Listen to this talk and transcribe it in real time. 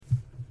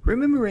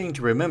Remembering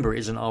to remember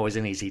isn't always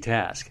an easy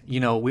task.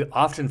 We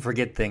often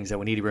forget things that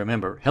we need to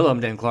remember. Hello, I'm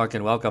Dan Clark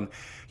and welcome.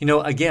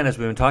 Again, as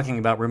we've been talking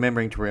about,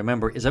 remembering to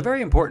remember is a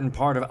very important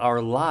part of our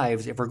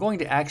lives if we're going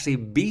to actually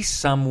be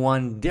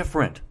someone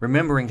different.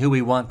 Remembering who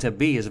we want to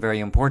be is very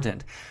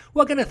important.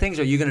 What kind of things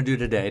are you going to do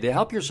today to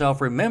help yourself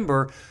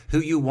remember who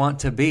you want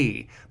to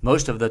be?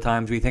 Most of the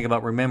times we think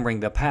about remembering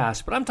the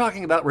past, but I'm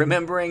talking about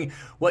remembering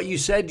what you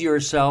said to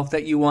yourself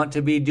that you want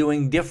to be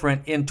doing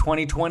different in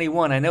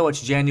 2021. I know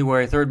it's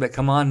January 3rd, but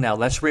come on now.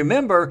 Let's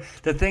remember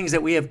the things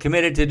that we have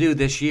committed to do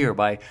this year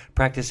by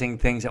practicing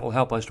things that will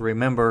help us to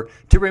remember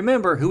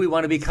who we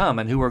want to become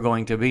and who we're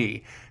going to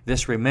be.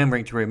 This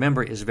remembering to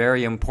remember is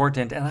very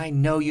important, and I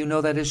know you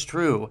know that is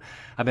true.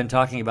 I've been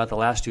talking about the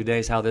last 2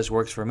 days how this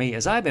works for me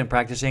as I've been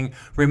practicing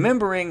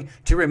remembering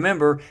to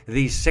remember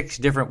these 6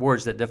 different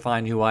words that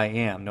define who I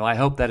am. Now, I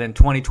hope that in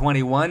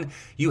 2021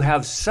 you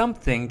have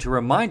something to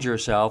remind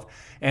yourself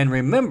and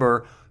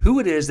remember who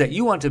it is that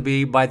you want to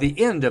be by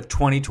the end of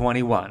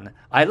 2021.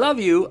 I love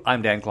you.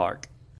 I'm Dan Clark.